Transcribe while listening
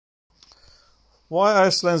Why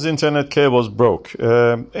Iceland's internet cables broke?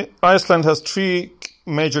 Iceland has three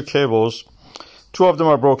major cables. Two of them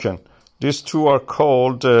are broken. These two are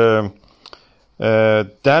called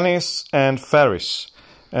Danis and Faris,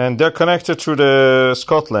 and they're connected through the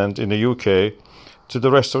Scotland in the UK to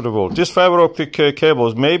the rest of the world. These fiber optic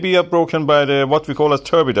cables may be broken by the what we call as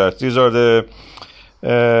turbidite. These are the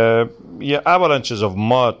avalanches of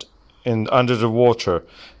mud under the water.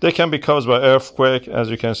 They can be caused by earthquake. As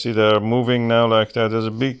you can see, they're moving now like that. There's a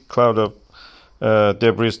big cloud of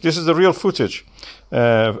debris. This is the real footage.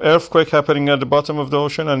 Earthquake happening at the bottom of the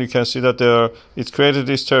ocean, and you can see that it created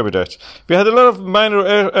this turbidite. We had a lot of minor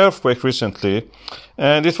earthquake recently,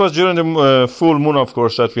 and it was during the full moon, of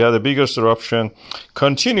course, that we had the biggest eruption,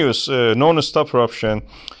 continuous non-stop eruption.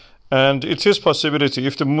 And it is possibility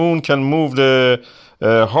if the moon can move the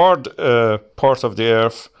hard part of the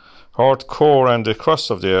earth, hard core and the crust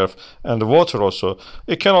of the earth, and the water also.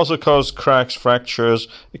 It can also cause cracks, fractures.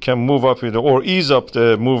 It can move up or ease up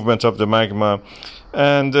the movement of the magma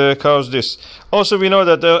and cause this. Also, we know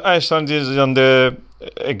that Iceland is on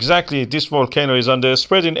this volcano is on the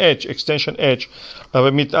spreading edge, extension edge of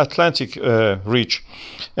a mid-Atlantic reach.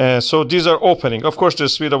 So these are opening. Of course, the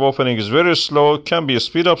speed of opening is very slow. It can be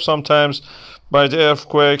speed up sometimes by the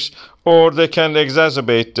earthquakes, or they can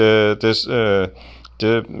exacerbate the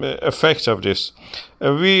effect of this.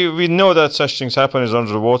 We know that such things happen is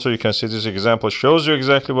under the water. You can see this example shows you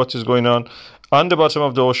exactly what is going on the bottom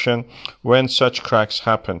of the ocean when such cracks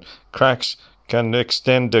happen. Cracks can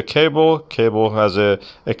extend the cable. Cable has a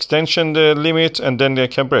extension limit, and then they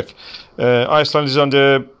can break. Iceland is on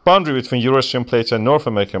the boundary between Eurasian plate and North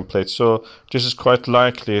American plate, so this is quite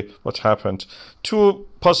likely what happened. Two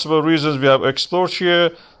possible reasons we have explored here.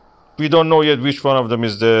 We don't know yet which one of them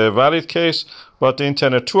is the valid case, but the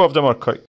internet, two of them are